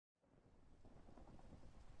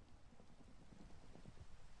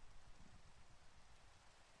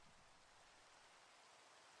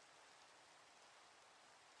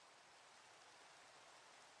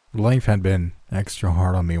Life had been extra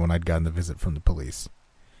hard on me when I'd gotten the visit from the police.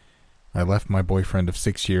 I left my boyfriend of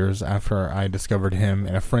 6 years after I discovered him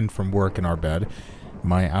and a friend from work in our bed.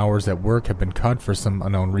 My hours at work had been cut for some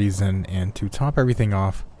unknown reason, and to top everything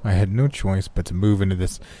off, I had no choice but to move into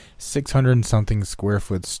this 600-something square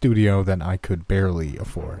foot studio that I could barely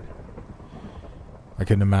afford. I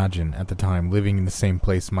couldn't imagine at the time living in the same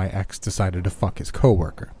place my ex decided to fuck his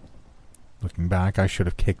coworker. Looking back, I should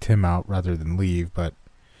have kicked him out rather than leave, but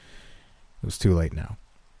it was too late now.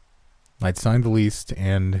 I'd signed the lease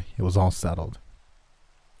and it was all settled.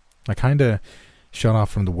 I kinda shut off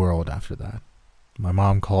from the world after that. My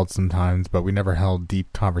mom called sometimes, but we never held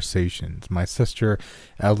deep conversations. My sister,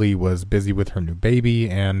 Ellie, was busy with her new baby,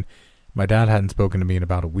 and my dad hadn't spoken to me in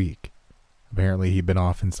about a week. Apparently he'd been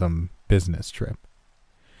off in some business trip.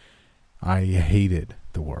 I hated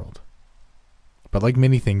the world. But like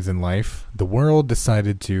many things in life, the world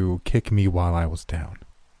decided to kick me while I was down.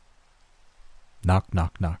 Knock,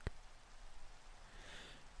 knock, knock.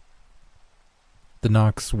 The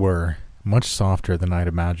knocks were much softer than I'd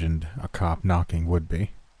imagined a cop knocking would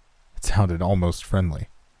be. It sounded almost friendly.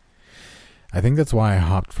 I think that's why I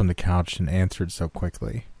hopped from the couch and answered so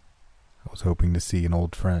quickly. I was hoping to see an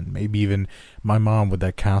old friend, maybe even my mom with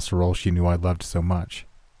that casserole she knew I loved so much.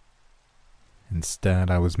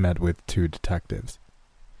 Instead, I was met with 2 detectives.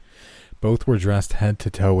 Both were dressed head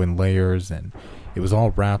to toe in layers, and it was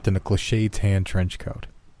all wrapped in a cliché tan trench coat.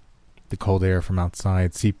 The cold air from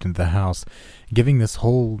outside seeped into the house, giving this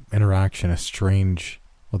whole interaction a strange,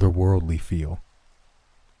 otherworldly feel.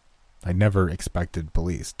 I never expected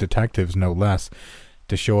police, detectives no less,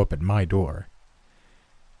 to show up at my door.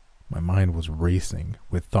 My mind was racing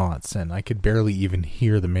with thoughts, and I could barely even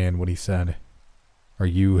hear the man when he said, "Are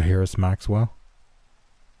you Harris Maxwell?"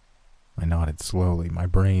 I nodded slowly, my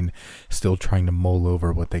brain still trying to mull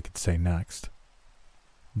over what they could say next.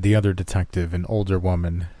 The other detective, an older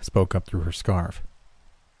woman, spoke up through her scarf.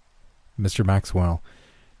 "Mr. Maxwell,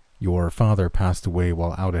 your father passed away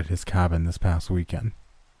while out at his cabin this past weekend.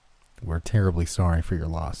 We're terribly sorry for your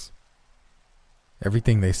loss."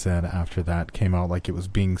 Everything they said after that came out like it was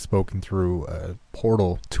being spoken through a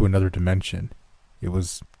portal to another dimension. It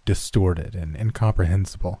was distorted and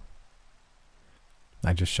incomprehensible.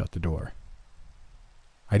 I just shut the door.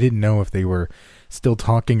 I didn't know if they were still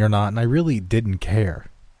talking or not, and I really didn't care.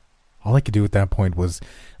 All I could do at that point was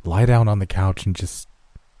lie down on the couch and just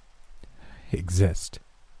exist.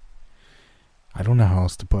 I don't know how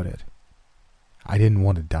else to put it. I didn't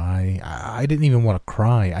want to die. I didn't even want to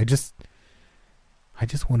cry. I just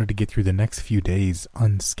wanted to get through the next few days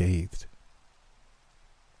unscathed.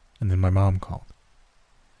 And then my mom called.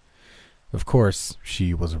 Of course,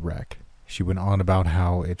 she was a wreck. She went on about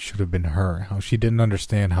how it should have been her, how she didn't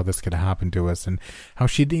understand how this could happen to us, and how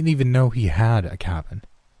she didn't even know he had a cabin.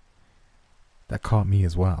 That caught me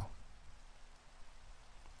as well.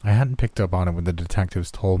 I hadn't picked up on it when the detectives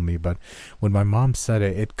told me, but when my mom said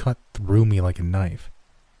it, it cut through me like a knife.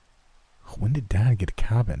 When did Dad get a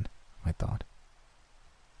cabin? I thought.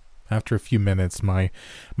 After a few minutes, my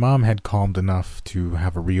mom had calmed enough to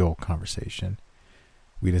have a real conversation.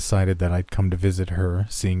 We decided that I'd come to visit her,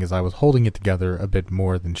 seeing as I was holding it together a bit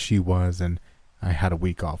more than she was, and I had a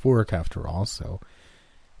week off work after all, so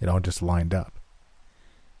it all just lined up.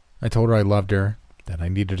 I told her I loved her, that I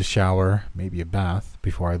needed a shower, maybe a bath,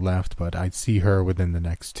 before I left, but I'd see her within the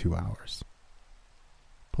next 2 hours.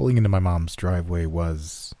 Pulling into my mom's driveway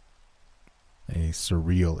was a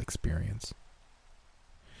surreal experience.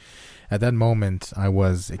 At that moment, I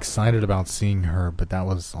was excited about seeing her, but that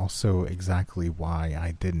was also exactly why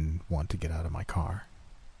I didn't want to get out of my car.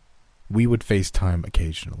 We would FaceTime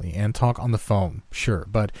occasionally and talk on the phone, sure,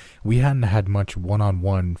 but we hadn't had much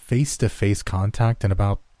one-on-one, face-to-face contact in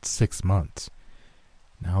about 6 months.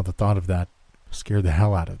 Now the thought of that scared the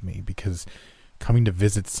hell out of me, because coming to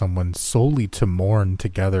visit someone solely to mourn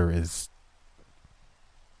together is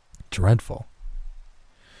dreadful.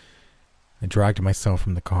 I dragged myself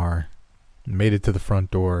from the car, made it to the front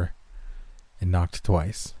door, and knocked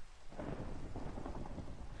twice.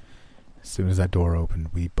 As soon as that door opened,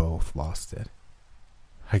 we both lost it.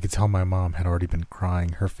 I could tell my mom had already been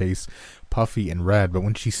crying, her face puffy and red, but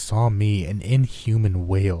when she saw me, an inhuman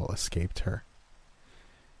wail escaped her.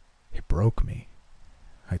 It broke me.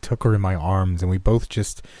 I took her in my arms, and we both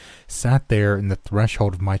just sat there in the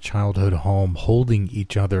threshold of my childhood home, holding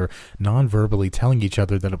each other, non-verbally telling each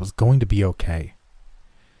other that it was going to be okay.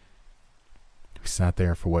 We sat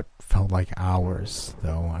there for what felt like hours,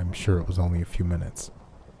 though I'm sure it was only a few minutes.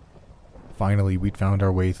 Finally, we'd found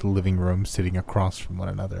our way to the living room, sitting across from one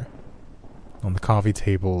another. On the coffee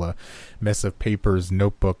table, a mess of papers,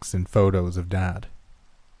 notebooks, and photos of Dad.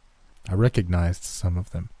 I recognized some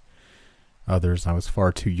of them. Others I was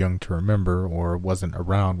far too young to remember or wasn't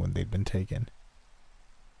around when they'd been taken.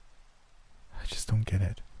 I just don't get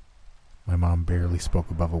it. My mom barely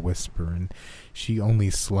spoke above a whisper, and she only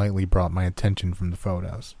slightly brought my attention from the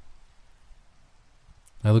photos.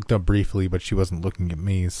 I looked up briefly, but she wasn't looking at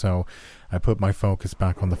me, so I put my focus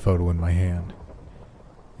back on the photo in my hand.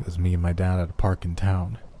 It was me and my dad at a park in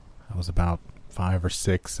town. I was about 5 or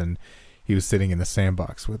 6, and he was sitting in the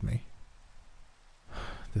sandbox with me.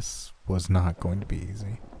 This was not going to be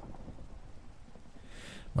easy.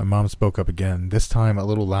 My mom spoke up again, this time a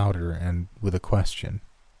little louder and with a question.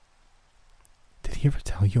 Did he ever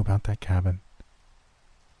tell you about that cabin?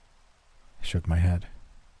 I shook my head.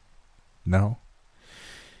 No.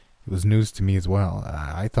 It was news to me as well.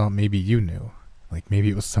 I thought maybe you knew. Like maybe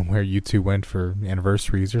it was somewhere you two went for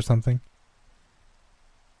anniversaries or something.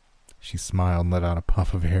 She smiled and let out a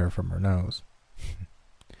puff of air from her nose.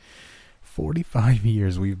 45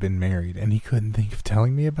 years we've been married, and he couldn't think of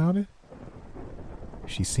telling me about it?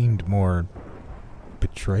 She seemed more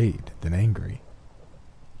betrayed than angry.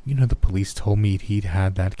 You know, the police told me he'd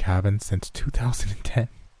had that cabin since 2010.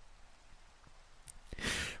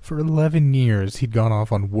 For 11 years, he'd gone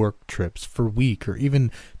off on work trips for a week or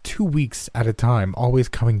even 2 weeks at a time, always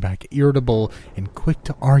coming back irritable and quick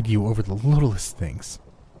to argue over the littlest things.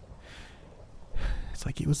 It's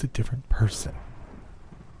like he was a different person.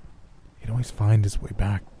 He'd always find his way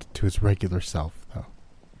back to his regular self, though.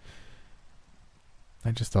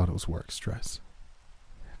 I just thought it was work stress.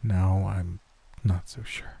 Now I'm not so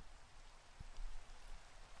sure.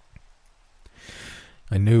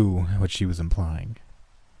 I knew what she was implying.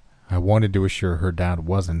 I wanted to assure her dad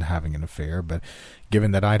wasn't having an affair, but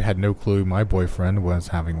given that I'd had no clue my boyfriend was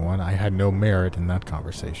having one, I had no merit in that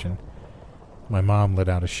conversation. My mom let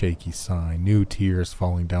out a shaky sigh, new tears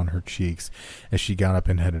falling down her cheeks as she got up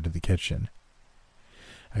and headed to the kitchen.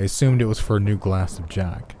 I assumed it was for a new glass of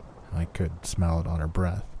Jack. I could smell it on her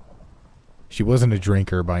breath. She wasn't a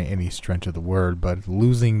drinker by any stretch of the word, but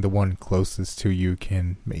losing the one closest to you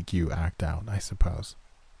can make you act out, I suppose.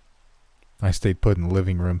 I stayed put in the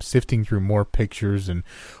living room, sifting through more pictures and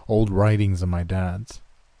old writings of my dad's.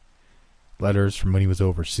 Letters from when he was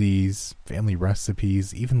overseas, family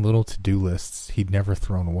recipes, even little to-do lists he'd never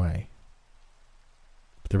thrown away.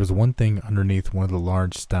 But there was one thing underneath one of the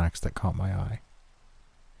large stacks that caught my eye.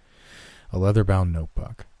 A leather-bound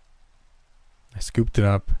notebook. I scooped it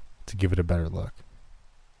up to give it a better look.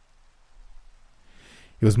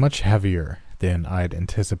 It was much heavier than I'd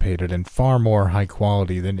anticipated and far more high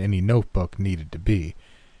quality than any notebook needed to be.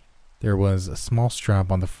 There was a small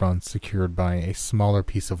strap on the front secured by a smaller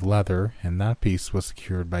piece of leather, and that piece was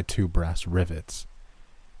secured by 2 brass rivets.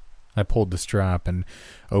 I pulled the strap and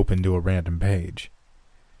opened to a random page.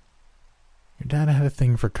 Your dad had a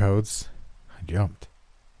thing for codes. I jumped.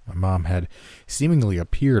 My mom had seemingly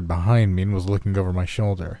appeared behind me and was looking over my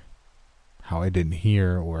shoulder. How I didn't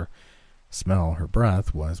hear or smell her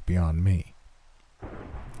breath was beyond me.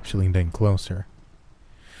 She leaned in closer.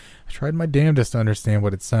 I tried my damnedest to understand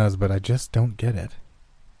what it says, but I just don't get it.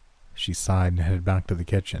 She sighed and headed back to the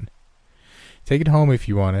kitchen. Take it home if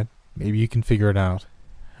you want it. Maybe you can figure it out.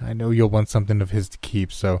 I know you'll want something of his to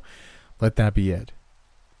keep, so let that be it.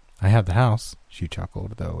 I have the house, she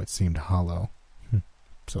chuckled, though it seemed hollow.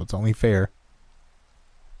 So it's only fair.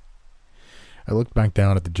 I looked back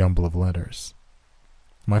down at the jumble of letters.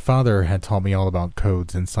 My father had taught me all about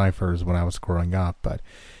codes and ciphers when I was growing up, but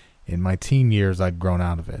in my teen years I'd grown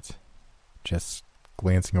out of it. Just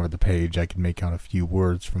glancing over the page, I could make out a few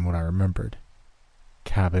words from what I remembered.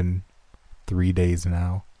 Cabin, 3 days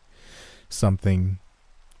now. Something,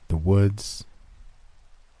 the woods,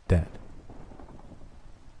 dead.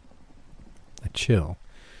 A chill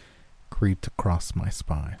creeped across my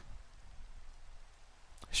spine.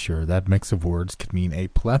 Sure, that mix of words could mean a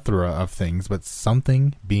plethora of things, but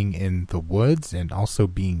something being in the woods and also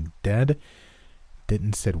being dead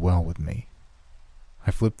didn't sit well with me.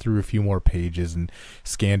 I flipped through a few more pages and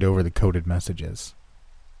scanned over the coded messages.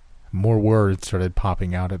 More words started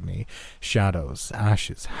popping out at me. Shadows,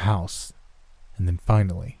 ashes, house, and then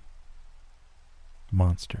finally,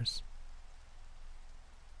 monsters.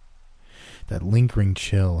 That lingering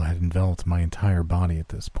chill had enveloped my entire body at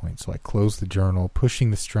this point, so I closed the journal,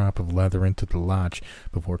 pushing the strap of leather into the latch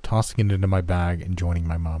before tossing it into my bag and joining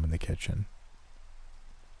my mom in the kitchen.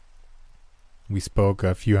 We spoke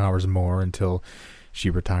a few hours more until she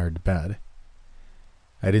retired to bed.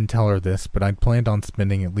 I didn't tell her this, but I'd planned on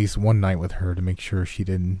spending at least one night with her to make sure she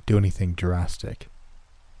didn't do anything drastic.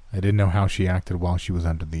 I didn't know how she acted while she was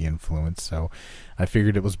under the influence, so I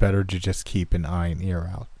figured it was better to just keep an eye and ear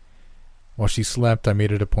out. While she slept, I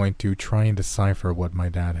made it a point to try and decipher what my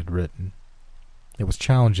dad had written. It was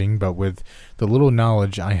challenging, but with the little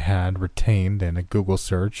knowledge I had retained and a Google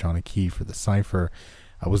search on a key for the cipher,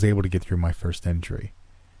 I was able to get through my first entry.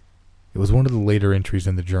 It was one of the later entries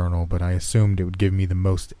in the journal, but I assumed it would give me the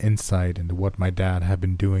most insight into what my dad had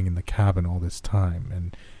been doing in the cabin all this time,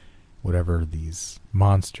 and whatever these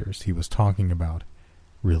monsters he was talking about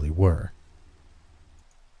really were.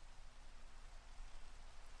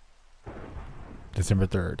 December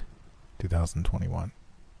 3rd, 2021.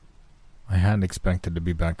 I hadn't expected to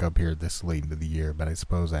be back up here this late into the year, but I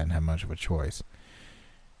suppose I didn't have much of a choice.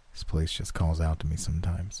 This place just calls out to me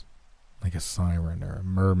sometimes. Like a siren or a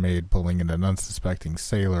mermaid pulling in an unsuspecting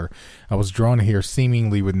sailor, I was drawn here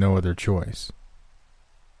seemingly with no other choice.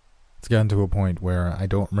 It's gotten to a point where I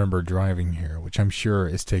don't remember driving here, which I'm sure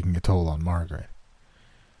is taking a toll on Margaret.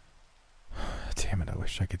 Damn it, I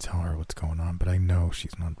wish I could tell her what's going on, but I know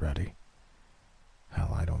she's not ready.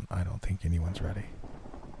 Hell, I don't think anyone's ready.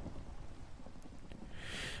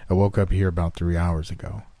 I woke up here about 3 hours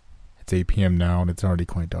ago. It's 8 p.m. now and it's already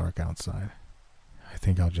quite dark outside. I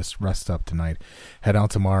think I'll just rest up tonight, head out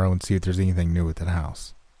tomorrow and see if there's anything new at the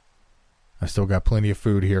house. I've still got plenty of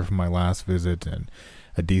food here from my last visit and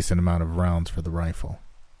a decent amount of rounds for the rifle.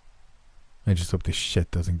 I just hope this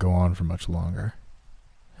shit doesn't go on for much longer.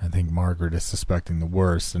 I think Margaret is suspecting the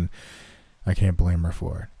worst and I can't blame her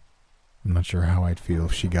for it. I'm not sure how I'd feel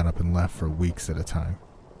if she got up and left for weeks at a time.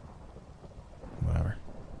 Whatever.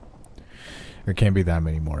 There can't be that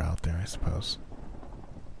many more out there, I suppose.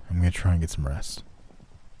 I'm going to try and get some rest.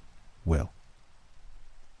 Will.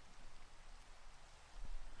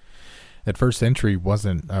 That first entry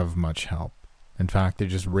wasn't of much help. In fact, it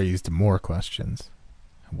just raised more questions.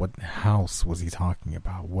 What house was he talking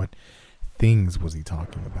about? What things was he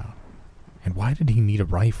talking about? And why did he need a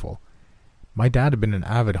rifle? My dad had been an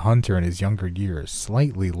avid hunter in his younger years,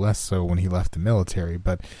 slightly less so when he left the military,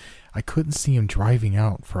 but I couldn't see him driving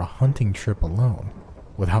out for a hunting trip alone,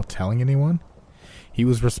 without telling anyone. He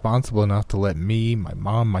was responsible enough to let me, my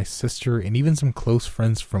mom, my sister, and even some close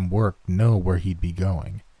friends from work know where he'd be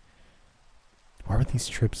going. Why were these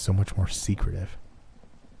trips so much more secretive?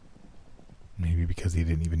 Maybe because he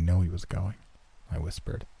didn't even know he was going, I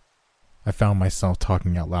whispered. I found myself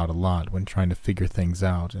talking out loud a lot when trying to figure things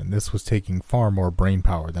out, and this was taking far more brain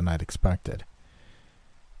power than I'd expected.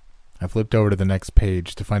 I flipped over to the next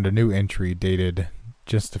page to find a new entry dated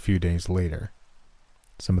just a few days later.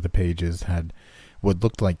 Some of the pages had what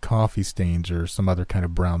looked like coffee stains or some other kind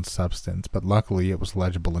of brown substance, but luckily it was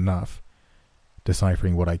legible enough.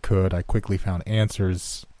 Deciphering what I could, I quickly found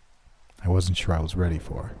answers I wasn't sure I was ready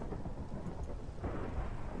for.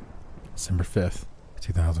 December 5th,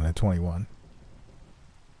 2021.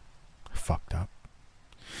 I fucked up.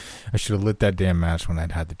 I should have lit that damn match when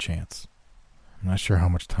I'd had the chance. I'm not sure how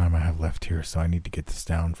much time I have left here, so I need to get this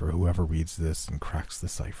down for whoever reads this and cracks the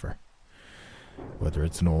cipher. Whether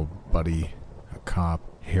it's an old buddy, a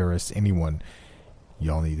cop, Harris, anyone,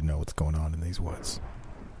 y'all need to know what's going on in these woods.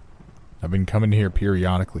 I've been coming here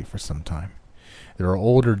periodically for some time. There are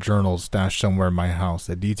older journals stashed somewhere in my house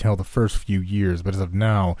that detail the first few years, but as of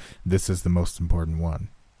now, this is the most important one.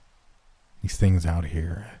 These things out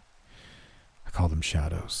here, I call them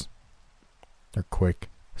shadows. They're quick,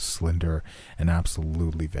 slender, and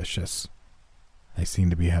absolutely vicious. They seem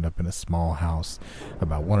to be head up in a small house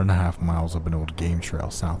about 1.5 miles up an old game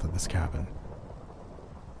trail south of this cabin.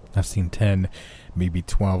 I've seen 10, maybe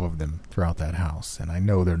 12 of them throughout that house, and I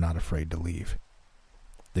know they're not afraid to leave.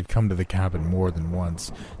 They've come to the cabin more than once,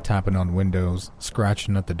 tapping on windows,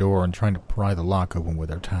 scratching at the door, and trying to pry the lock open with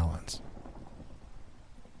their talons.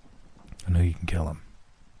 I know you can kill them.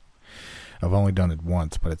 I've only done it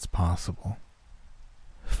once, but it's possible.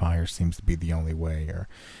 Fire seems to be the only way, or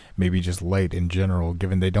maybe just light in general,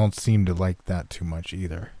 given they don't seem to like that too much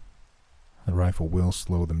either. The rifle will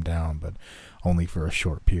slow them down, but only for a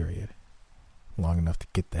short period. Long enough to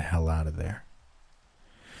get the hell out of there.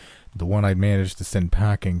 The one I'd managed to send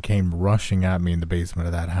packing came rushing at me in the basement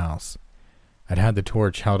of that house. I'd had the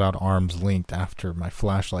torch held out arms linked after my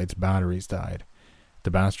flashlight's batteries died.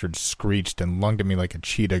 The bastard screeched and lunged at me like a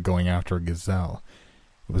cheetah going after a gazelle.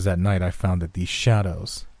 It was that night I found that these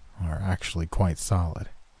shadows are actually quite solid.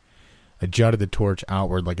 I jutted the torch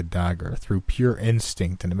outward like a dagger through pure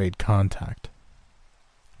instinct, and it made contact.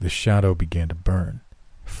 The shadow began to burn.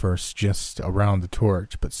 First just around the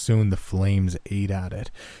torch, but soon the flames ate at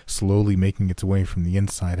it, slowly making its way from the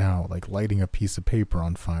inside out, like lighting a piece of paper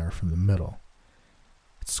on fire from the middle.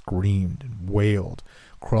 It screamed and wailed,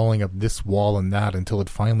 crawling up this wall and that until it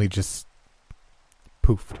finally just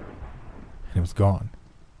poofed, and it was gone.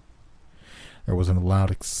 There wasn't a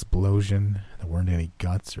loud explosion. There weren't any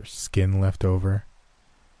guts or skin left over.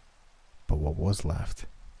 But what was left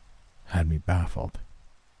had me baffled.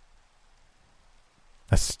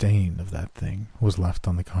 A stain of that thing was left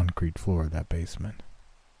on the concrete floor of that basement.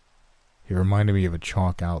 It reminded me of a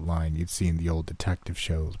chalk outline you'd see in the old detective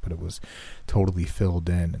shows, but it was totally filled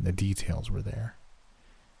in and the details were there.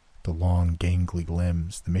 The long, gangly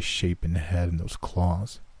limbs, the misshapen head, and those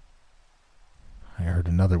claws. I heard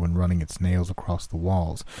another one running its nails across the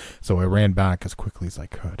walls, so I ran back as quickly as I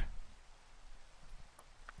could.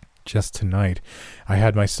 Just tonight, I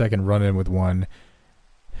had my second run-in with one,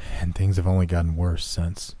 and things have only gotten worse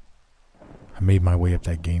since. I made my way up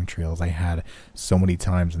that game trail as I had so many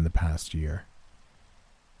times in the past year.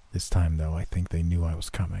 This time, though, I think they knew I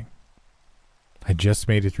was coming. I just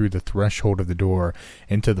made it through the threshold of the door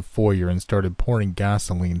into the foyer and started pouring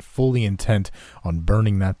gasoline, fully intent on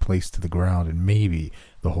burning that place to the ground and maybe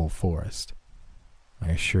the whole forest. I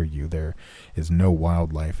assure you, there is no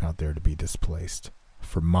wildlife out there to be displaced.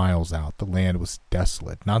 For miles out, the land was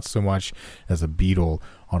desolate, not so much as a beetle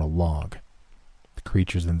on a log. The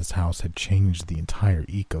creatures in this house had changed the entire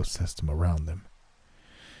ecosystem around them.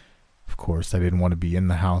 Of course, I didn't want to be in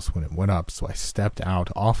the house when it went up, so I stepped out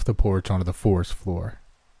off the porch onto the forest floor.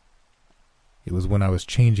 It was when I was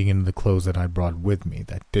changing into the clothes that I brought with me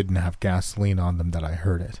that didn't have gasoline on them that I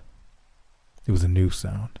heard it. It was a new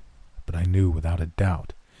sound, but I knew without a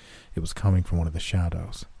doubt it was coming from one of the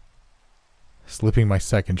shadows. Slipping my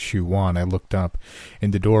second shoe on, I looked up.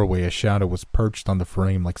 In the doorway, a shadow was perched on the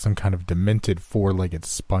frame like some kind of demented four-legged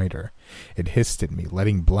spider. It hissed at me,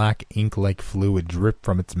 letting black ink-like fluid drip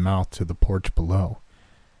from its mouth to the porch below.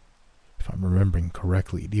 If I'm remembering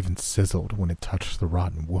correctly, it even sizzled when it touched the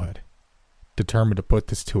rotten wood. Determined to put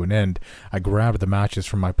this to an end, I grabbed the matches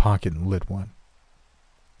from my pocket and lit one.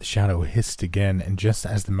 The shadow hissed again, and just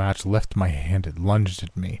as the match left my hand, it lunged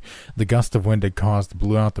at me. The gust of wind it caused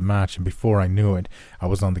blew out the match, and before I knew it, I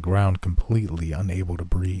was on the ground completely unable to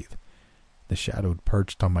breathe. The shadow had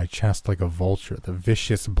perched on my chest like a vulture, the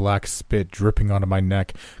vicious black spit dripping onto my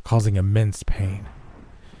neck, causing immense pain.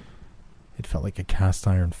 It felt like a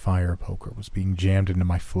cast-iron fire poker was being jammed into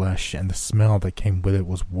my flesh, and the smell that came with it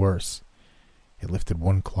was worse. It lifted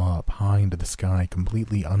one claw up high into the sky,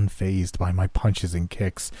 completely unfazed by my punches and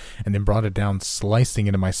kicks, and then brought it down, slicing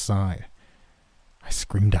into my side. I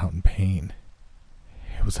screamed out in pain.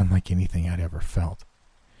 It was unlike anything I'd ever felt.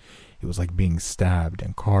 It was like being stabbed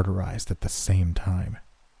and cauterized at the same time.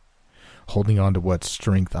 Holding on to what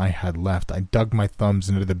strength I had left, I dug my thumbs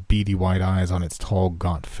into the beady white eyes on its tall,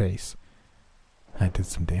 gaunt face. I did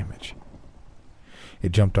some damage.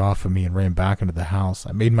 It jumped off of me and ran back into the house.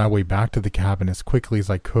 I made my way back to the cabin as quickly as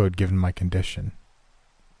I could, given my condition.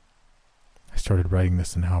 I started writing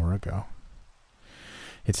this an hour ago.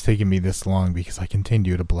 It's taken me this long because I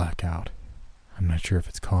continue to black out. I'm not sure if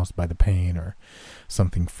it's caused by the pain or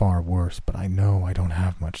something far worse, but I know I don't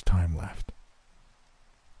have much time left.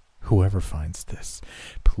 Whoever finds this,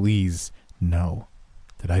 please know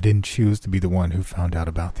that I didn't choose to be the one who found out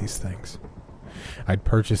about these things. I'd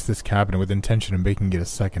purchased this cabin with intention of making it a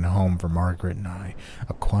second home for Margaret and I,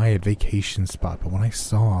 a quiet vacation spot, but when I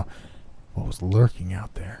saw what was lurking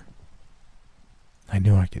out there, I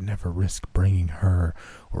knew I could never risk bringing her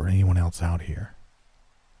or anyone else out here.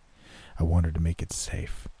 I wanted to make it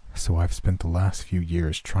safe, so I've spent the last few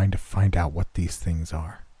years trying to find out what these things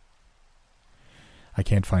are. I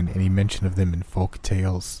can't find any mention of them in folk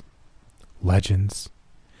tales, legends.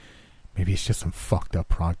 Maybe it's just some fucked up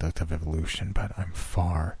product of evolution, but I'm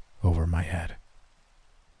far over my head.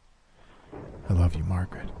 I love you,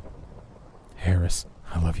 Margaret. Harris,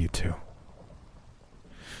 I love you too.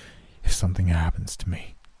 If something happens to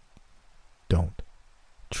me, don't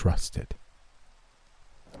trust it.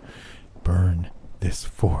 Burn this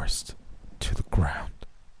forest to the ground.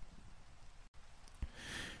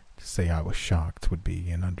 To say I was shocked would be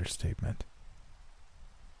an understatement.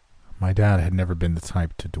 My dad had never been the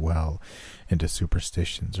type to dwell into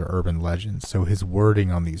superstitions or urban legends, so his wording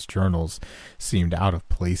on these journals seemed out of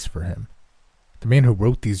place for him. The man who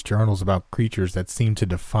wrote these journals about creatures that seemed to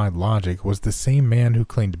defy logic was the same man who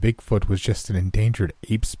claimed Bigfoot was just an endangered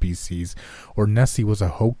ape species or Nessie was a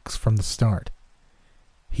hoax from the start.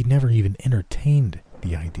 He'd never even entertained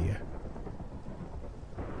the idea.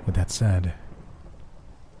 With that said,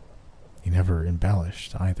 he never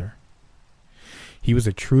embellished either. He was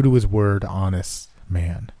a true-to-his-word, honest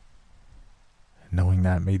man. Knowing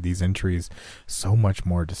that made these entries so much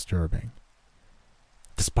more disturbing.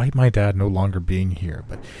 Despite my dad no longer being here,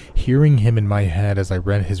 but hearing him in my head as I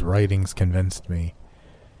read his writings convinced me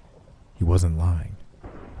he wasn't lying.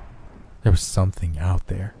 There was something out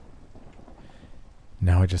there.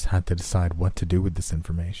 Now I just had to decide what to do with this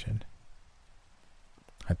information.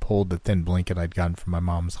 I pulled the thin blanket I'd gotten from my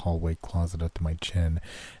mom's hallway closet up to my chin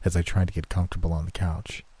as I tried to get comfortable on the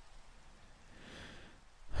couch.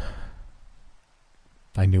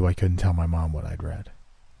 I knew I couldn't tell my mom what I'd read.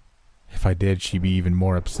 If I did, she'd be even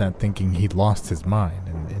more upset, thinking he'd lost his mind,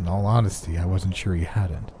 and in all honesty, I wasn't sure he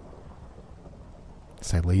hadn't.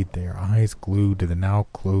 As I laid there, eyes glued to the now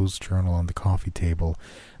closed journal on the coffee table,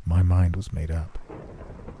 my mind was made up.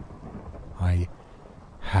 I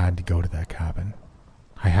had to go to that cabin.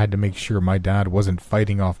 I had to make sure my dad wasn't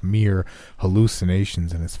fighting off mere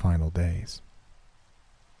hallucinations in his final days.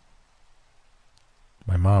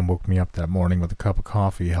 My mom woke me up that morning with a cup of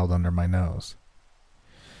coffee held under my nose.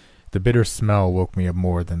 The bitter smell woke me up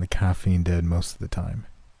more than the caffeine did most of the time.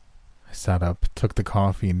 I sat up, took the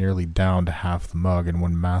coffee, and nearly downed half the mug in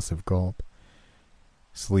one massive gulp.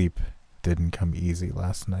 Sleep didn't come easy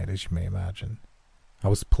last night, as you may imagine. I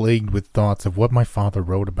was plagued with thoughts of what my father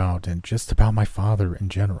wrote about and just about my father in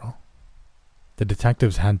general. The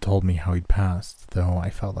detectives hadn't told me how he'd passed, though I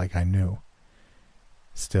felt like I knew.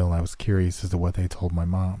 Still, I was curious as to what they told my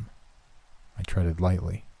mom. I treaded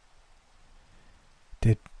lightly.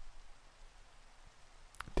 Did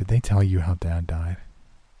they tell you how Dad died?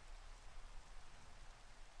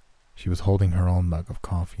 She was holding her own mug of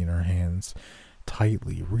coffee in her hands,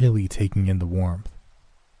 tightly, really taking in the warmth.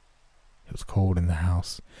 It was cold in the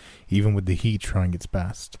house, even with the heat trying its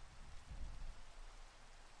best.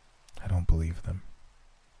 I don't believe them,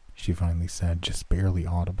 she finally said, just barely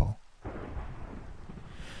audible.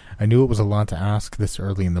 I knew it was a lot to ask this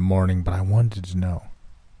early in the morning, but I wanted to know.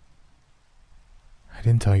 I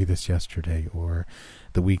didn't tell you this yesterday or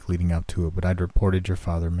the week leading up to it, but I'd reported your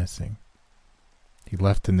father missing. He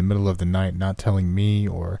left in the middle of the night, not telling me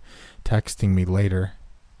or texting me later.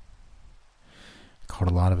 I called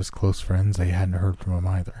a lot of his close friends. I hadn't heard from him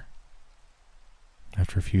either.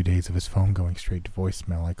 After a few days of his phone going straight to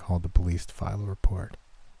voicemail, I called the police to file a report.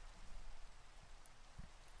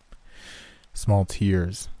 Small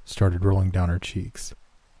tears started rolling down her cheeks.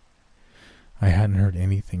 I hadn't heard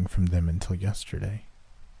anything from them until yesterday.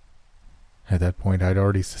 At that point, I'd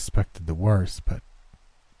already suspected the worst, but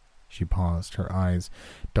she paused, her eyes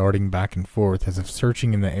darting back and forth as if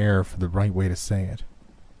searching in the air for the right way to say it.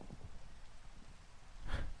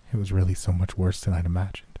 It was really so much worse than I'd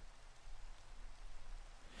imagined.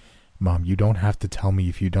 Mom, you don't have to tell me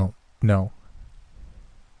if you don't know.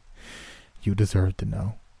 You deserve to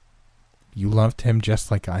know. You loved him just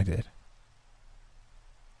like I did.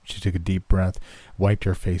 She took a deep breath, wiped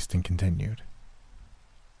her face, and continued.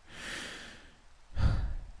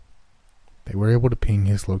 They were able to ping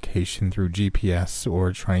his location through GPS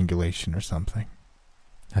or triangulation or something.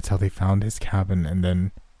 That's how they found his cabin, and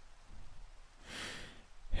then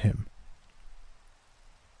him.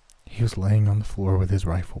 He was laying on the floor with his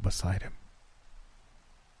rifle beside him.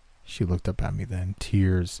 She looked up at me then,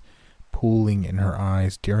 tears pooling in her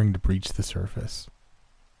eyes, daring to breach the surface.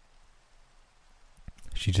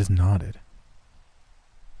 She just nodded.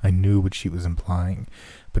 I knew what she was implying,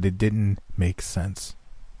 but it didn't make sense.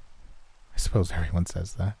 I suppose everyone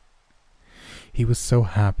says that. He was so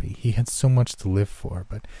happy. He had so much to live for,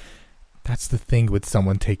 but that's the thing with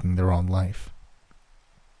someone taking their own life.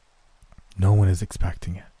 No one is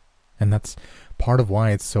expecting it, and that's part of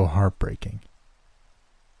why it's so heartbreaking.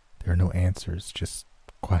 There are no answers, just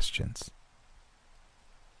questions.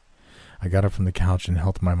 I got up from the couch and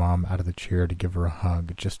helped my mom out of the chair to give her a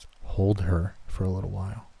hug, just hold her for a little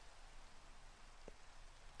while.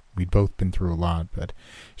 We'd both been through a lot, but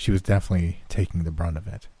she was definitely taking the brunt of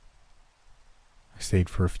it. I stayed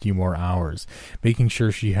for a few more hours, making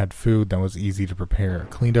sure she had food that was easy to prepare,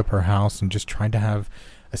 cleaned up her house, and just tried to have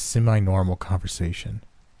a semi-normal conversation.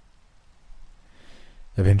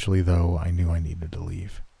 Eventually, though, I knew I needed to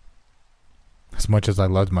leave. As much as I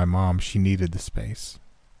loved my mom, she needed the space.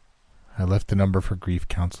 I left the number for grief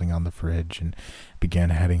counseling on the fridge and began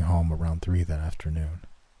heading home around 3 that afternoon.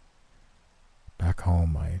 Back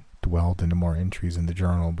home, I dwelled into more entries in the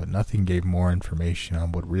journal, but nothing gave more information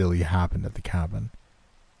on what really happened at the cabin.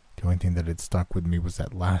 The only thing that had stuck with me was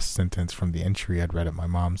that last sentence from the entry I'd read at my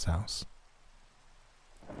mom's house.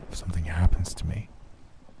 If something happens to me,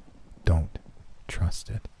 don't trust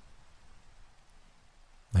it.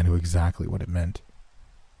 I knew exactly what it meant.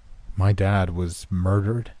 My dad was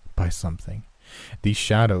murdered by something. These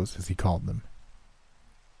shadows, as he called them.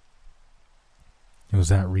 It was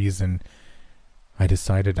that reason I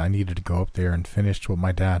decided I needed to go up there and finish what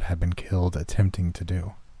my dad had been killed attempting to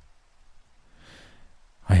do.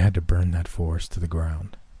 I had to burn that forest to the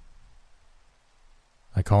ground.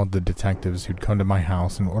 I called the detectives who'd come to my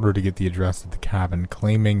house in order to get the address of the cabin,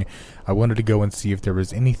 claiming I wanted to go and see if there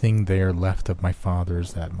was anything there left of my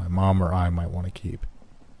father's that my mom or I might want to keep.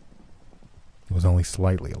 It was only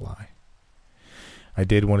slightly a lie. I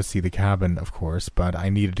did want to see the cabin, of course, but I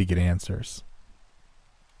needed to get answers.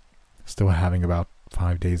 Still having about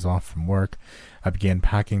 5 days off from work, I began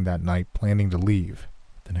packing that night, planning to leave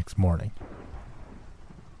the next morning.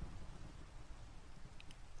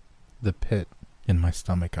 The pit in my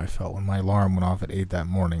stomach I felt when my alarm went off at 8 that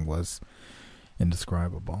morning was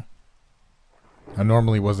indescribable. I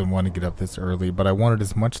normally wasn't one to get up this early, but I wanted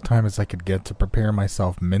as much time as I could get to prepare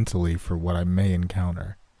myself mentally for what I may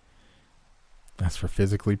encounter. As for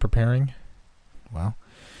physically preparing, well,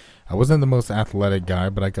 I wasn't the most athletic guy,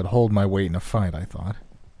 but I could hold my weight in a fight, I thought.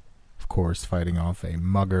 Of course, fighting off a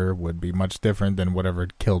mugger would be much different than whatever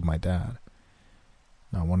had killed my dad.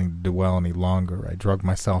 Not wanting to dwell any longer, I dragged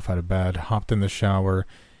myself out of bed, hopped in the shower,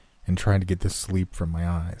 and tried to get the sleep from my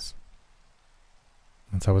eyes.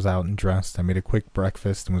 Once I was out and dressed, I made a quick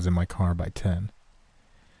breakfast and was in my car by 10.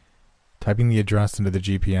 Typing the address into the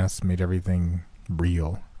GPS made everything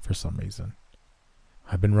real for some reason.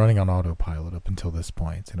 I'd been running on autopilot up until this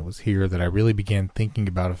point, and it was here that I really began thinking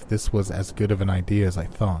about if this was as good of an idea as I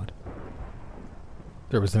thought.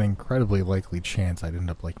 There was an incredibly likely chance I'd end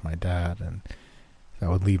up like my dad, and that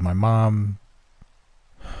would leave my mom.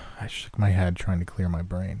 I shook my head, trying to clear my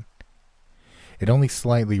brain. It only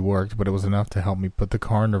slightly worked, but it was enough to help me put the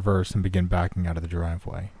car in reverse and begin backing out of the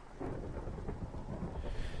driveway.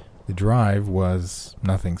 The drive was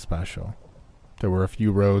nothing special. There were a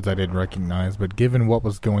few roads I didn't recognize, but given what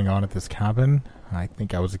was going on at this cabin, I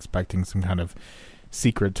think I was expecting some kind of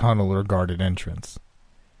secret tunnel or guarded entrance.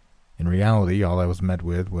 In reality, all I was met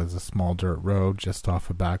with was a small dirt road just off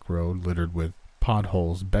a back road littered with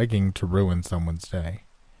potholes begging to ruin someone's day.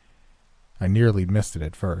 I nearly missed it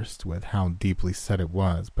at first, with how deeply set it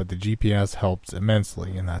was, but the GPS helped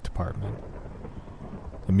immensely in that department.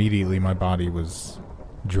 Immediately, my body was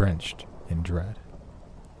drenched in dread.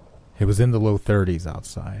 It was in the low 30s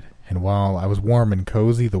outside, and while I was warm and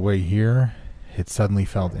cozy the way here, it suddenly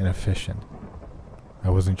felt inefficient. I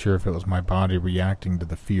wasn't sure if it was my body reacting to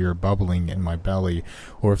the fear bubbling in my belly,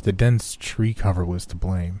 or if the dense tree cover was to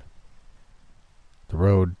blame. The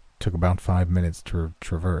road took about 5 minutes to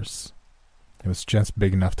traverse. It was just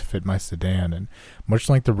big enough to fit my sedan, and much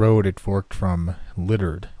like the road it forked from,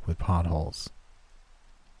 littered with potholes.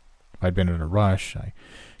 If I'd been in a rush, I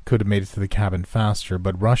could have made it to the cabin faster,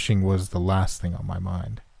 but rushing was the last thing on my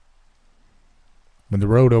mind. When the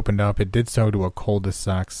road opened up, it did so to a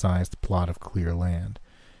cul-de-sac-sized plot of clear land.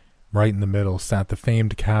 Right in the middle sat the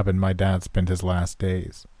famed cabin my dad spent his last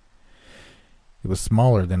days. It was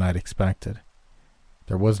smaller than I'd expected.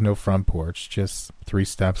 There was no front porch, just 3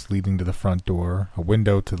 steps leading to the front door, a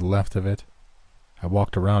window to the left of it. I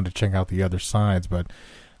walked around to check out the other sides, but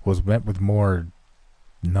was met with more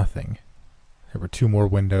nothing. There were 2 more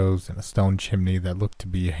windows and a stone chimney that looked to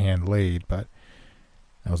be hand-laid, but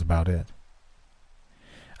that was about it.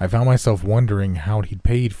 I found myself wondering how he'd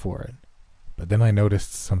paid for it, but then I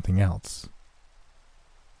noticed something else.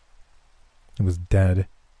 It was dead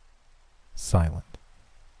silent.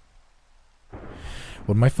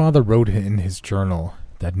 When my father wrote in his journal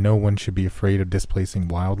that no one should be afraid of displacing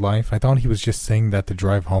wildlife, I thought he was just saying that to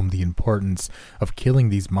drive home the importance of killing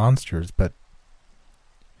these monsters, but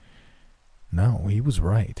no, he was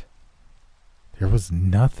right. There was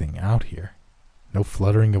nothing out here. No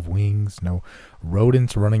fluttering of wings, no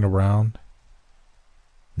rodents running around.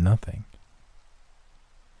 Nothing.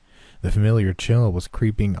 The familiar chill was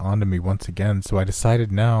creeping onto me once again, so I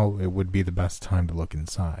decided now it would be the best time to look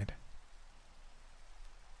inside.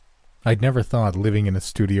 I'd never thought living in a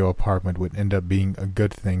studio apartment would end up being a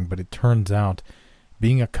good thing, but it turns out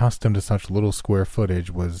being accustomed to such little square footage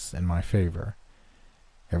was in my favor.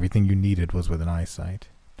 Everything you needed was within eyesight.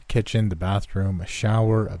 The kitchen, the bathroom, a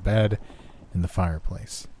shower, a bed, and the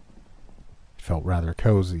fireplace. It felt rather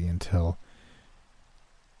cozy until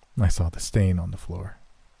I saw the stain on the floor.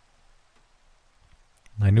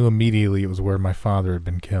 I knew immediately it was where my father had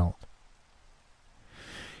been killed.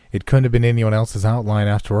 It couldn't have been anyone else's outline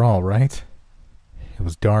after all, right? It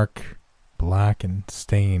was dark, black, and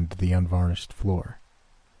stained the unvarnished floor.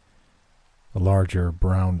 A larger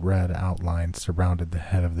brown-red outline surrounded the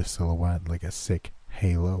head of the silhouette like a sick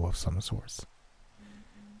halo of some sort.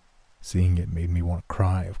 Seeing it made me want to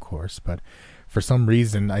cry, of course, but for some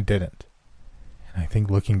reason I didn't. And I think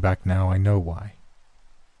looking back now, I know why.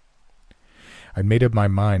 I'd made up my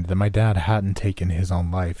mind that my dad hadn't taken his own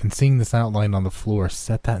life, and seeing this outline on the floor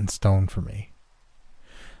set that in stone for me.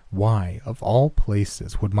 Why, of all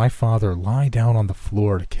places, would my father lie down on the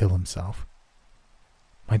floor to kill himself?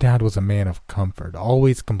 My dad was a man of comfort,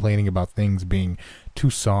 always complaining about things being too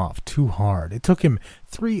soft, too hard. It took him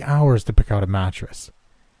 3 hours to pick out a mattress.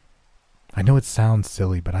 I know it sounds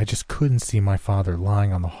silly, but I just couldn't see my father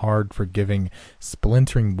lying on the hard, forgiving,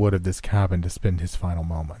 splintering wood of this cabin to spend his final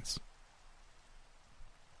moments.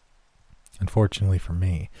 Unfortunately for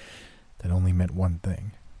me, that only meant one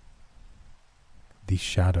thing. These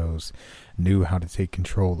shadows knew how to take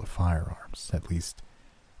control of firearms, at least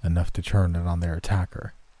enough to turn it on their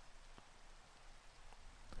attacker.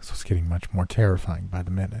 This was getting much more terrifying by the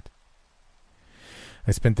minute.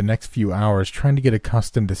 I spent the next few hours trying to get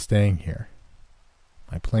accustomed to staying here.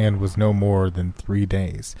 My plan was no more than 3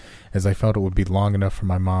 days, as I felt it would be long enough for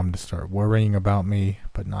my mom to start worrying about me,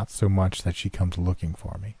 but not so much that she comes looking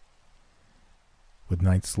for me. With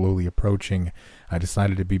night slowly approaching, I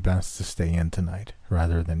decided it'd be best to stay in tonight,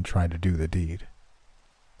 rather than try to do the deed.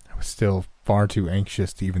 I was still far too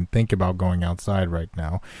anxious to even think about going outside right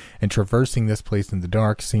now, and traversing this place in the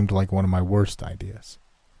dark seemed like one of my worst ideas.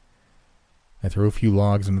 I threw a few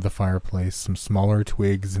logs into the fireplace, some smaller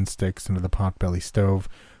twigs and sticks into the potbelly stove,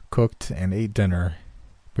 cooked and ate dinner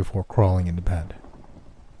before crawling into bed.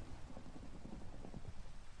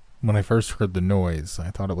 When I first heard the noise,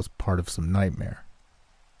 I thought it was part of some nightmare.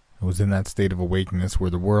 I was in that state of awakeness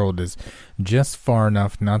where the world is just far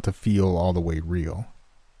enough not to feel all the way real.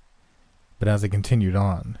 But as I continued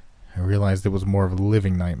on, I realized it was more of a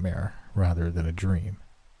living nightmare rather than a dream.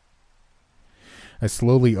 I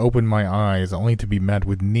slowly opened my eyes only to be met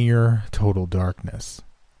with near total darkness.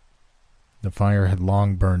 The fire had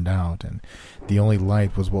long burned out, and the only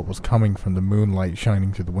light was what was coming from the moonlight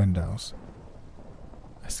shining through the windows.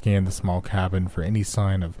 I scanned the small cabin for any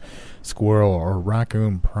sign of squirrel or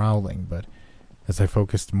raccoon prowling, but as I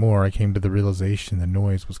focused more, I came to the realization the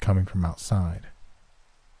noise was coming from outside.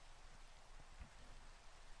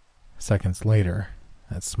 Seconds later,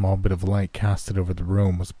 that small bit of light casted over the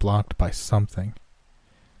room was blocked by something.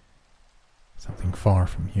 Something far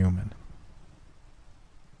from human.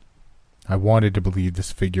 I wanted to believe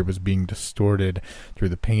this figure was being distorted through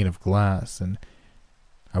the pane of glass, and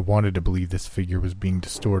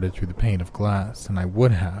I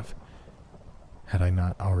would have, had I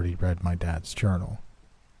not already read my dad's journal.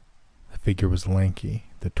 The figure was lanky,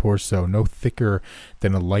 the torso no thicker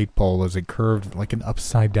than a light bulb as it curved like an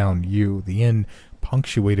upside-down U, the end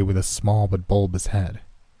punctuated with a small but bulbous head.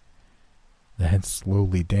 The head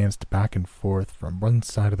slowly danced back and forth from one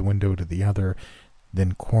side of the window to the other,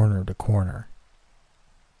 then corner to corner.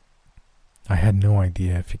 I had no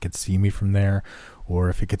idea if it could see me from there, or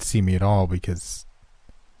if it could see me at all, because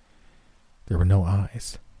there were no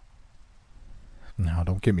eyes. Now,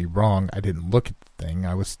 don't get me wrong, I didn't look at the thing.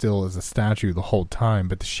 I was still as a statue the whole time,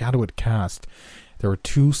 but the shadow it cast, there were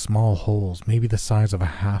 2 small holes, maybe the size of a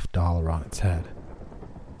 $50 on its head.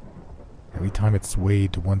 Every time it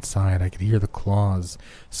swayed to one side, I could hear the claws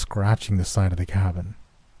scratching the side of the cabin.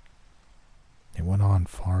 It went on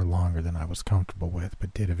far longer than I was comfortable with,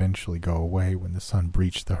 but did eventually go away when the sun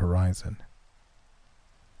breached the horizon.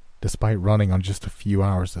 Despite running on just a few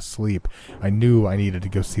hours of sleep, I knew I needed to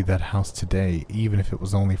go see that house today, even if it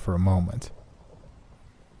was only for a moment.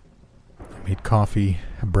 I made coffee,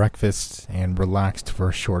 breakfast, and relaxed for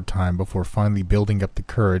a short time before finally building up the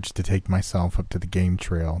courage to take myself up to the game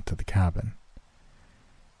trail to the cabin.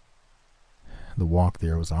 The walk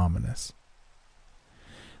there was ominous.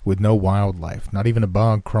 With no wildlife, not even a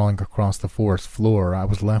bug crawling across the forest floor, I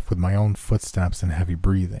was left with my own footsteps and heavy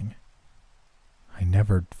breathing. I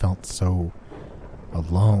never felt so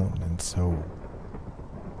alone and so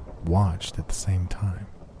watched at the same time.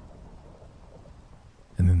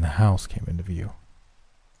 And then the house came into view.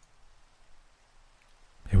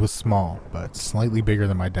 It was small, but slightly bigger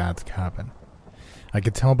than my dad's cabin. I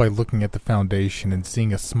could tell by looking at the foundation and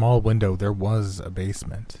seeing a small window there was a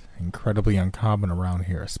basement, incredibly uncommon around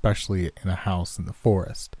here, especially in a house in the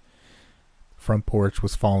forest. The front porch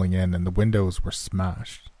was falling in and the windows were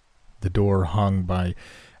smashed. The door hung by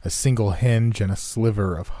a single hinge and a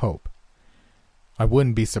sliver of hope. I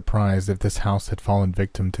wouldn't be surprised if this house had fallen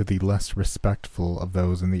victim to the less respectful of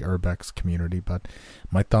those in the urbex community, but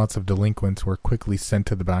my thoughts of delinquents were quickly sent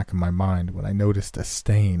to the back of my mind when I noticed a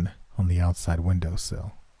stain on the outside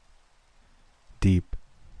windowsill. Deep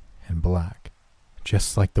and black,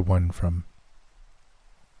 just like the one from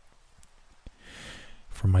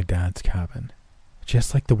my dad's cabin,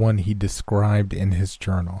 just like the one he described in his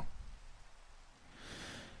journal.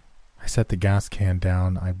 I set the gas can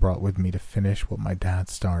down I brought with me to finish what my dad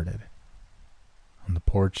started. On the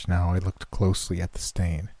porch now, I looked closely at the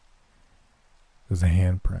stain. was a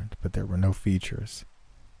handprint, but there were no features.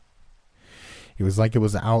 It was like it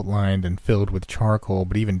was outlined and filled with charcoal,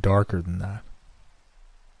 but even darker than that.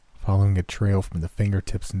 Following a trail from the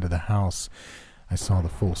fingertips into the house, I saw the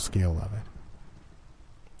full scale of it.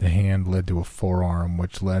 The hand led to a forearm,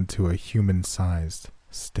 which led to a human-sized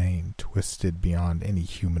stain twisted beyond any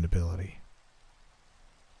human ability.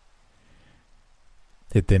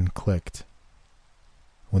 It then clicked.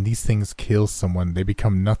 When these things kill someone, they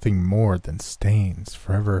become nothing more than stains,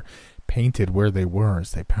 forever painted where they were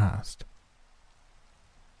as they passed.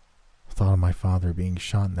 The thought of my father being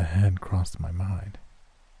shot in the head crossed my mind.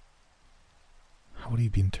 How would he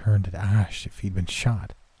have been turned to ash if he'd been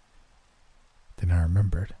shot? Then I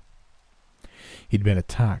remembered. He'd been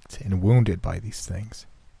attacked and wounded by these things.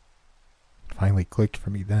 It finally clicked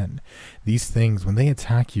for me then. These things, when they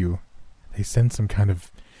attack you, they send some kind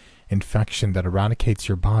of infection that eradicates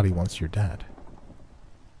your body once you're dead.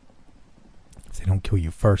 If they don't kill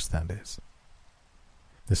you first, that is.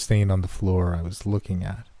 The stain on the floor I was looking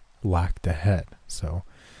at lacked a head, so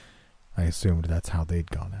I assumed that's how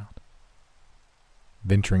they'd gone out.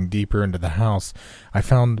 Venturing deeper into the house, I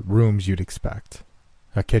found rooms you'd expect.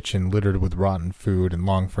 A kitchen littered with rotten food and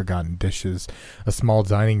long-forgotten dishes, a small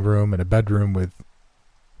dining room, and a bedroom with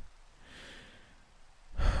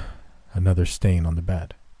another stain on the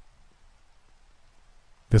bed.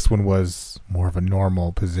 This one was more of a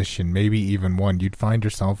normal position, maybe even one you'd find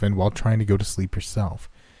yourself in while trying to go to sleep yourself.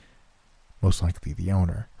 Most likely the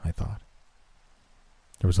owner, I thought.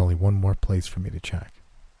 There was only one more place for me to check.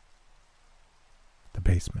 The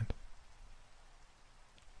basement.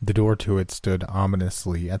 The door to it stood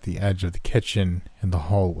ominously at the edge of the kitchen in the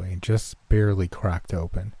hallway, just barely cracked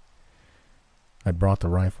open. I brought the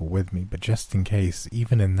rifle with me, but just in case,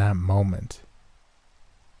 even in that moment,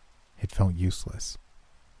 it felt useless.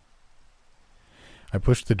 I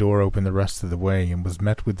pushed the door open the rest of the way and was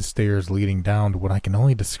met with the stairs leading down to what I can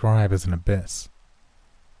only describe as an abyss.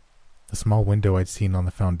 The small window I'd seen on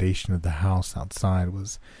the foundation of the house outside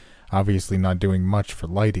was obviously not doing much for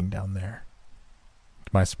lighting down there.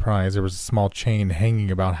 To my surprise, there was a small chain hanging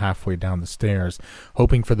about halfway down the stairs.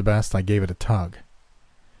 Hoping for the best, I gave it a tug.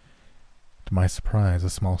 To my surprise, a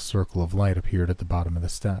small circle of light appeared at the bottom of the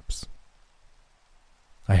steps.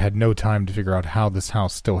 I had no time to figure out how this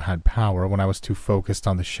house still had power when I was too focused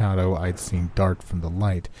on the shadow I'd seen dart from the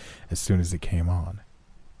light as soon as it came on.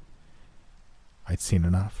 I'd seen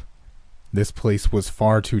enough. This place was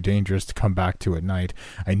far too dangerous to come back to at night.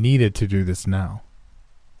 I needed to do this now.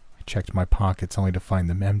 I checked my pockets only to find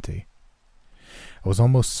them empty. I was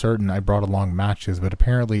almost certain I brought along matches, but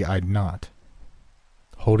apparently I'd not.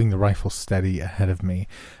 Holding the rifle steady ahead of me,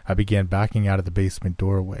 I began backing out of the basement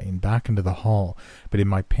doorway and back into the hall, but in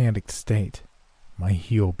my panicked state, my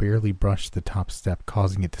heel barely brushed the top step,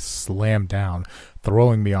 causing it to slam down,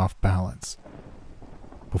 throwing me off balance.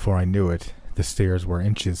 Before I knew it, the stairs were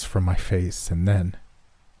inches from my face, and then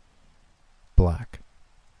black.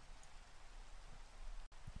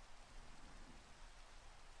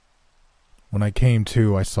 When I came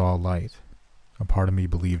to, I saw a light. A part of me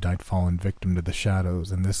believed I'd fallen victim to the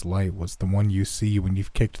shadows, and this light was the one you see when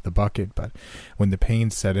you've kicked the bucket, but when the pain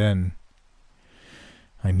set in,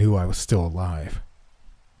 I knew I was still alive.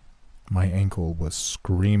 My ankle was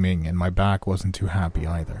screaming, and my back wasn't too happy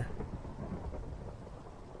either.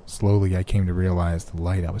 Slowly, I came to realize the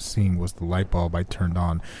light I was seeing was the light bulb I turned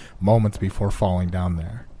on moments before falling down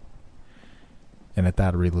there. And at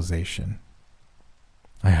that realization,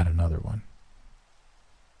 I had another one.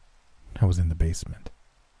 I was in the basement.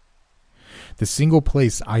 The single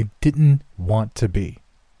place I didn't want to be.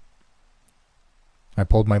 I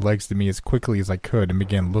pulled my legs to me as quickly as I could and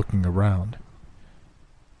began looking around.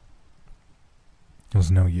 It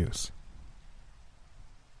was no use.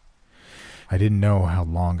 I didn't know how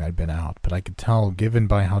long I'd been out, but I could tell, given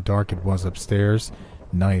by how dark it was upstairs,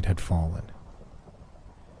 night had fallen.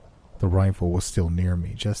 The rifle was still near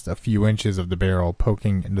me, just a few inches of the barrel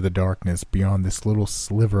poking into the darkness beyond this little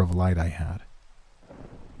sliver of light I had.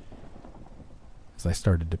 As I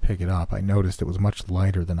started to pick it up, I noticed it was much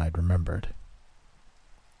lighter than I'd remembered.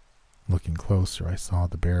 Looking closer, I saw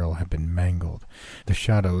the barrel had been mangled. The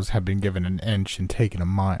shadows had been given an inch and taken a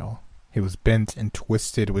mile. It was bent and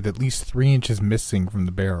twisted, with at least 3 inches missing from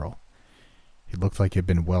the barrel. It looked like it had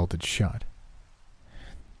been welded shut.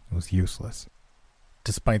 It was useless.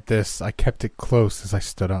 Despite this, I kept it close as I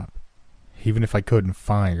stood up. Even if I couldn't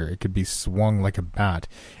fire, it could be swung like a bat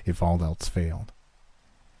if all else failed.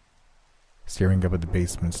 Staring up at the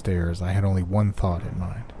basement stairs, I had only one thought in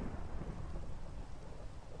mind.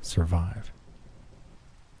 Survive.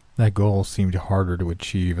 That goal seemed harder to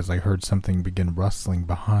achieve as I heard something begin rustling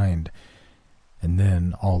behind and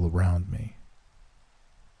then all around me.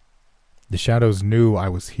 The shadows knew I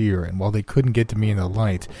was here, and while they couldn't get to me in the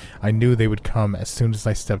light, I knew they would come as soon as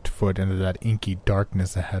I stepped foot into that inky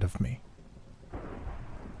darkness ahead of me.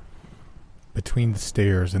 Between the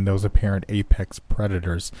stairs and those apparent apex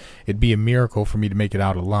predators, it'd be a miracle for me to make it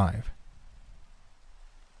out alive.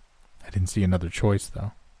 I didn't see another choice,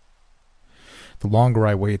 though. The longer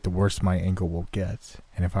I wait, the worse my ankle will get,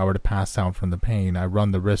 and if I were to pass out from the pain, I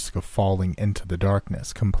run the risk of falling into the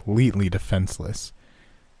darkness, completely defenseless.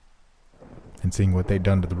 And seeing what they'd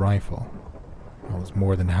done to the rifle, I was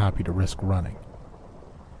more than happy to risk running.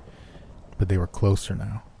 But they were closer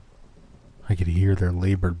now. I could hear their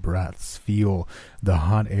labored breaths, feel the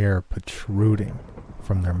hot air protruding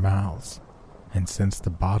from their mouths, and sense the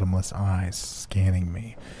bottomless eyes scanning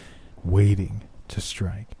me, waiting to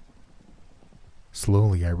strike.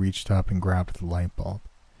 Slowly, I reached up and grabbed the light bulb.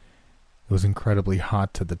 It was incredibly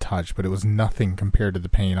hot to the touch, but it was nothing compared to the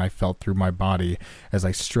pain I felt through my body as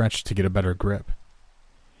I stretched to get a better grip.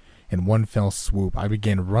 In one fell swoop, I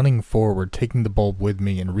began running forward, taking the bulb with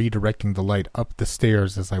me and redirecting the light up the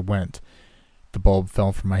stairs as I went. The bulb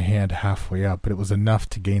fell from my hand halfway up, but it was enough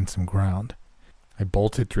to gain some ground. I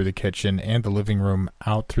bolted through the kitchen and the living room,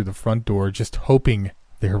 out through the front door, just hoping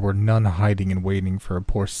there were none hiding and waiting for a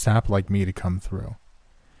poor sap like me to come through.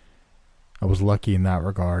 I was lucky in that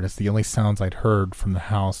regard, as the only sounds I'd heard from the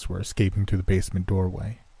house were escaping through the basement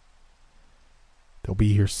doorway. They'll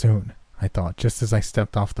be here soon, I thought, just as I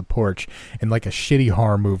stepped off the porch, and like a shitty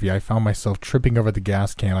horror movie, I found myself tripping over the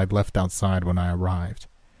gas can I'd left outside when I arrived.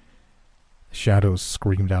 The shadows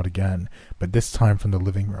screamed out again, but this time from the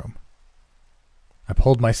living room. I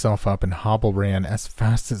pulled myself up and hobble ran as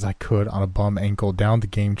fast as I could on a bum ankle down the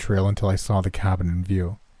game trail until I saw the cabin in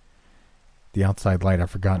view. The outside light I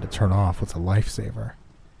forgot to turn off was a lifesaver.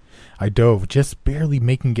 I dove, just barely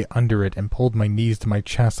making it under it, and pulled my knees to my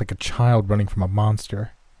chest like a child running from a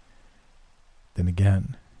monster. Then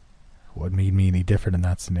again, what made me any different in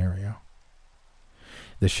that scenario?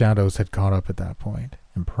 The shadows had caught up at that point,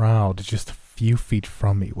 and prowled just a few feet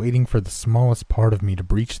from me, waiting for the smallest part of me to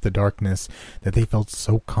breach the darkness that they felt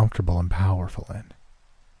so comfortable and powerful in.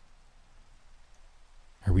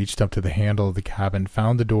 I reached up to the handle of the cabin,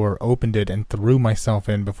 found the door, opened it, and threw myself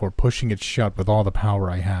in before pushing it shut with all the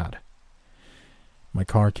power I had. My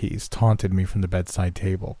car keys taunted me from the bedside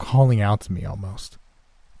table, calling out to me almost.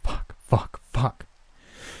 Fuck, fuck, fuck.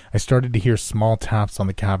 I started to hear small taps on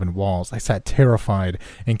the cabin walls. I sat terrified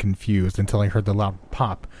and confused until I heard the loud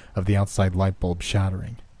pop of the outside light bulb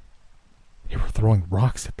shattering. They were throwing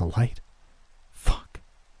rocks at the light. Fuck.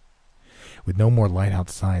 With no more light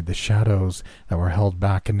outside, the shadows that were held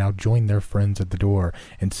back had now joined their friends at the door,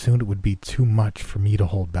 and soon it would be too much for me to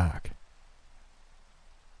hold back.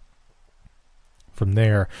 From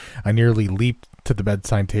there, I nearly leaped to the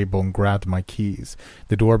bedside table and grabbed my keys.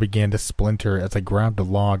 The door began to splinter as I grabbed a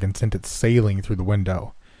log and sent it sailing through the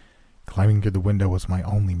window. Climbing through the window was my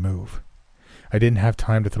only move. I didn't have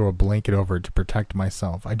time to throw a blanket over it to protect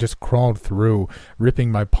myself. I just crawled through,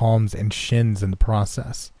 ripping my palms and shins in the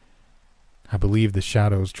process. I believe the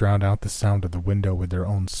shadows drowned out the sound of the window with their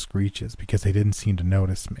own screeches because they didn't seem to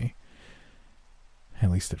notice me.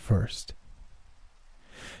 At least at first.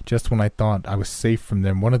 Just when I thought I was safe from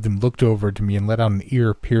them, one of them looked over to me and let out an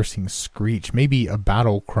ear-piercing screech, maybe a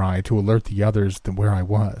battle cry to alert the others to where I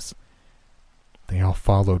was. They all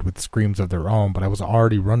followed with screams of their own, but I was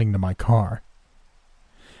already running to my car.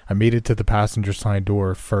 I made it to the passenger side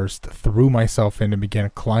door first, threw myself in, and began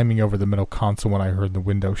climbing over the middle console when I heard the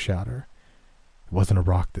window shatter. It wasn't a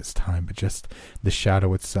rock this time, but just the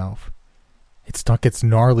shadow itself. It stuck its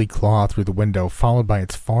gnarly claw through the window, followed by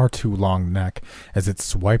its far too long neck. As it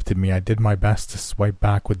swiped at me, I did my best to swipe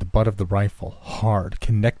back with the butt of the rifle, hard,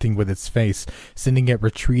 connecting with its face, sending it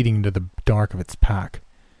retreating into the dark of its pack.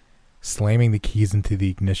 Slamming the keys into the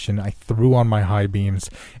ignition, I threw on my high beams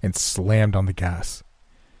and slammed on the gas.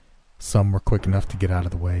 Some were quick enough to get out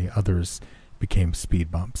of the way, others became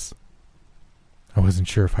speed bumps. I wasn't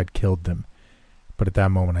sure if I'd killed them, but at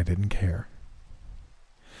that moment I didn't care.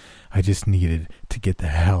 I just needed to get the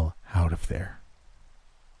hell out of there.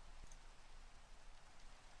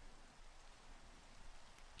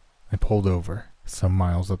 I pulled over some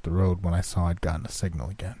miles up the road when I saw I'd gotten a signal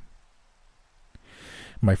again.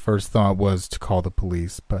 My first thought was to call the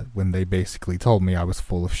police, but when they basically told me I was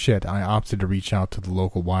full of shit, I opted to reach out to the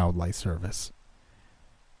local wildlife service.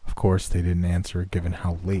 Of course, they didn't answer given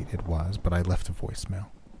how late it was, but I left a voicemail.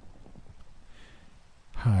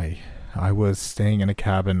 Hi, I was staying in a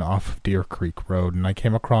cabin off of Deer Creek Road, and I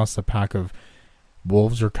came across a pack of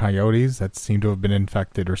wolves or coyotes that seemed to have been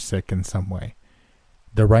infected or sick in some way.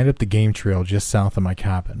 They're right up the game trail just south of my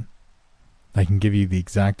cabin. I can give you the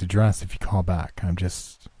exact address if you call back. I'm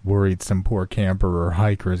just worried some poor camper or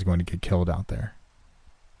hiker is going to get killed out there.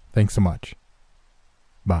 Thanks so much.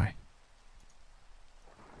 Bye.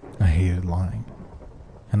 I hated lying,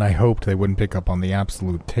 and I hoped they wouldn't pick up on the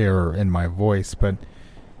absolute terror in my voice, but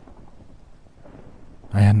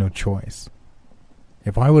I had no choice.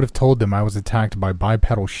 If I would have told them I was attacked by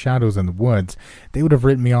bipedal shadows in the woods, they would have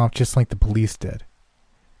written me off just like the police did.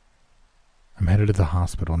 I'm headed to the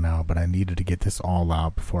hospital now, but I needed to get this all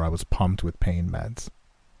out before I was pumped with pain meds.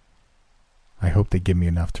 I hope they give me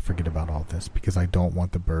enough to forget about all this, because I don't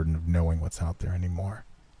want the burden of knowing what's out there anymore.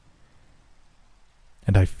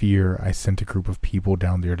 And I fear I sent a group of people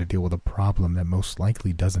down there to deal with a problem that most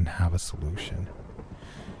likely doesn't have a solution.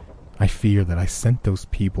 I fear that I sent those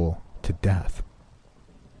people to death.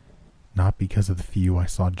 Not because of the few I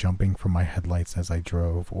saw jumping from my headlights as I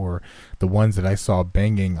drove, or the ones that I saw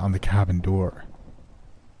banging on the cabin door,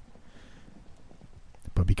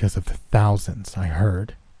 but because of the thousands I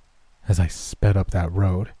heard as I sped up that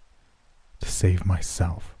road to save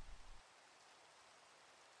myself.